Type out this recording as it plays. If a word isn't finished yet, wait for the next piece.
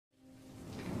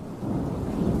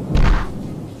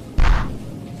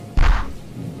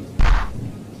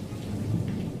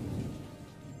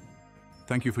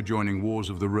Thank you for joining Wars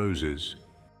of the Roses.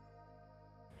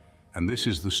 And this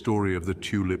is the story of the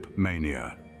Tulip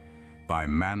Mania by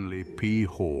Manly P.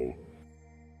 Hall.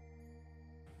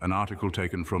 An article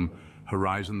taken from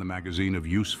Horizon, the Magazine of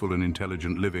Useful and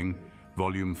Intelligent Living,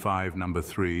 Volume 5, Number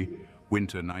 3,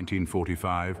 Winter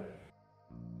 1945.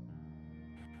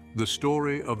 The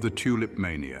Story of the Tulip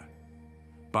Mania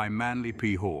by Manly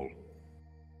P. Hall.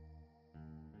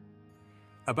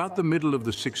 About the middle of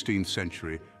the 16th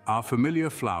century, our familiar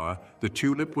flower, the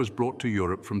tulip, was brought to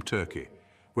Europe from Turkey,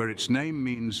 where its name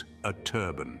means a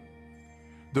turban.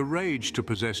 The rage to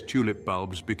possess tulip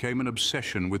bulbs became an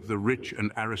obsession with the rich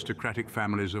and aristocratic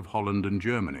families of Holland and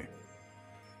Germany.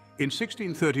 In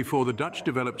 1634, the Dutch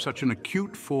developed such an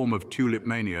acute form of tulip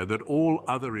mania that all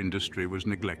other industry was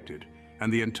neglected,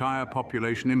 and the entire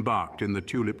population embarked in the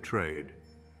tulip trade.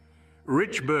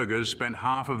 Rich burghers spent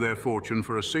half of their fortune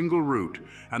for a single root,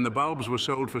 and the bulbs were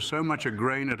sold for so much a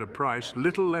grain at a price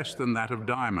little less than that of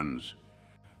diamonds.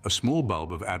 A small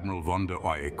bulb of Admiral von der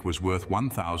Eyck was worth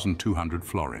 1,200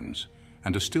 florins,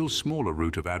 and a still smaller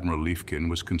root of Admiral Liefkin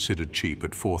was considered cheap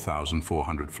at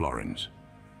 4,400 florins.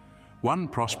 One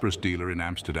prosperous dealer in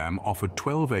Amsterdam offered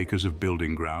 12 acres of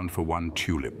building ground for one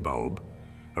tulip bulb.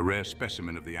 A rare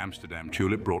specimen of the Amsterdam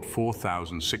tulip brought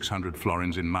 4,600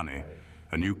 florins in money,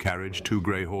 a new carriage, 2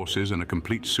 grey horses, and a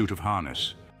complete suit of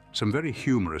harness. Some very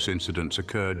humorous incidents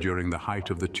occurred during the height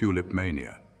of the tulip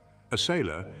mania. A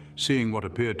sailor, seeing what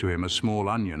appeared to him a small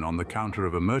onion on the counter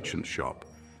of a merchant's shop,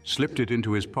 slipped it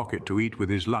into his pocket to eat with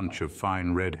his lunch of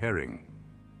fine red herring.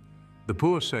 The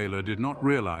poor sailor did not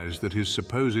realize that his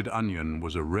supposed onion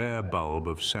was a rare bulb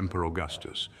of Semper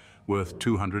Augustus, worth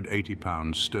 280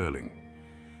 pounds sterling.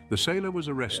 The sailor was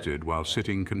arrested while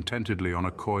sitting contentedly on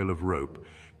a coil of rope,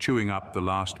 chewing up the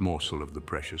last morsel of the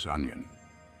precious onion.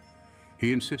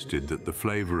 He insisted that the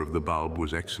flavor of the bulb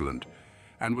was excellent,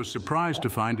 and was surprised to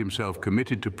find himself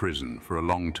committed to prison for a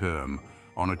long term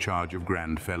on a charge of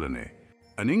grand felony.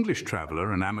 An English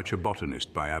traveler, an amateur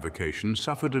botanist by avocation,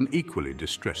 suffered an equally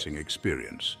distressing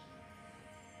experience.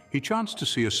 He chanced to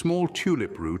see a small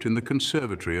tulip root in the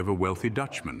conservatory of a wealthy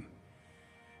Dutchman.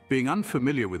 Being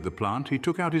unfamiliar with the plant, he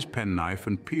took out his penknife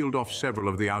and peeled off several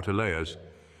of the outer layers.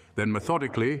 Then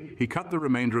methodically, he cut the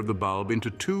remainder of the bulb into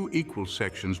 2 equal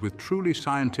sections with truly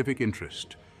scientific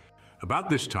interest. About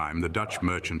this time, the Dutch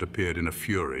merchant appeared in a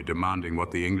fury, demanding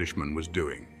what the Englishman was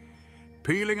doing.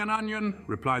 "Peeling an onion,"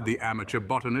 replied the amateur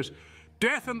botanist.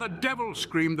 "Death and the devil,"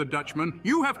 screamed the Dutchman.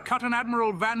 "You have cut an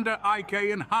Admiral van der Eyck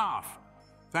in half."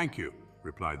 "Thank you,"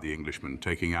 replied the Englishman,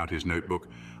 taking out his notebook.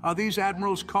 "Are these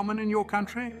admirals common in your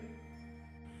country?"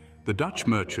 The Dutch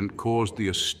merchant caused the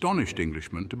astonished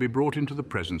Englishman to be brought into the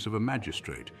presence of a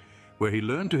magistrate, where he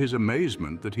learned to his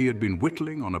amazement that he had been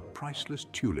whittling on a priceless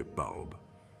tulip bulb.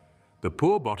 The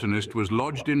poor botanist was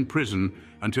lodged in prison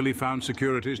until he found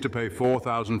securities to pay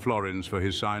 4,000 florins for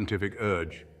his scientific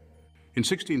urge. In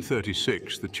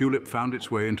 1636, the tulip found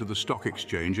its way into the stock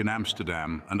exchange in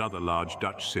Amsterdam and other large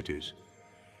Dutch cities.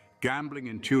 Gambling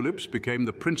in tulips became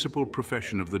the principal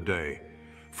profession of the day.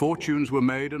 Fortunes were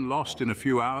made and lost in a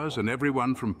few hours, and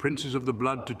everyone from princes of the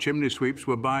blood to chimney sweeps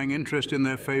were buying interest in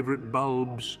their favorite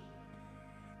bulbs.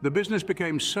 The business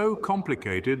became so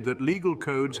complicated that legal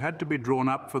codes had to be drawn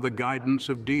up for the guidance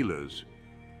of dealers.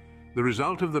 The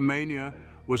result of the mania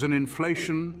was an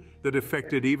inflation that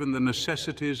affected even the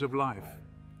necessities of life.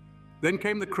 Then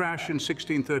came the crash in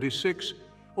 1636.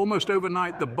 Almost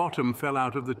overnight, the bottom fell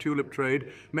out of the tulip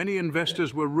trade. Many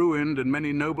investors were ruined and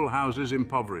many noble houses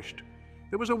impoverished.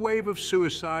 There was a wave of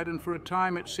suicide, and for a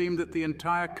time it seemed that the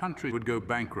entire country would go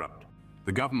bankrupt.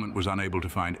 The government was unable to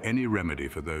find any remedy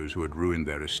for those who had ruined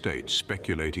their estates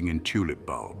speculating in tulip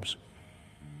bulbs.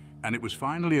 And it was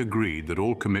finally agreed that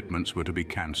all commitments were to be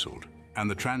cancelled, and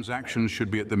the transactions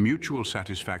should be at the mutual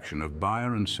satisfaction of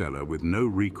buyer and seller with no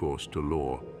recourse to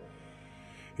law.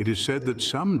 It is said that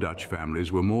some Dutch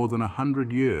families were more than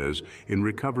 100 years in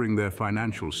recovering their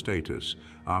financial status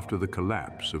after the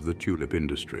collapse of the tulip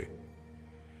industry.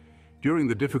 During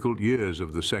the difficult years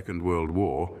of the Second World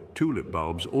War, tulip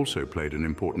bulbs also played an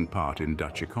important part in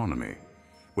Dutch economy.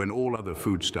 When all other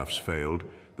foodstuffs failed,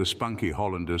 the spunky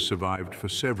Hollanders survived for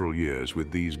several years with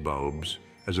these bulbs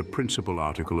as a principal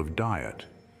article of diet.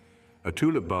 A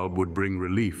tulip bulb would bring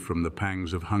relief from the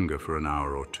pangs of hunger for an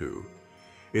hour or two.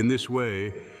 In this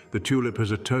way, the tulip has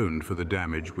atoned for the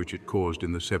damage which it caused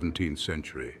in the 17th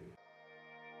century.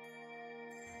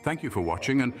 Thank you for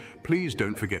watching, and please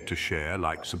don't forget to share,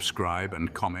 like, subscribe,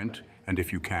 and comment. And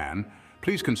if you can,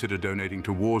 please consider donating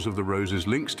to Wars of the Roses.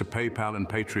 Links to PayPal and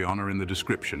Patreon are in the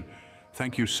description.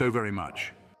 Thank you so very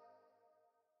much.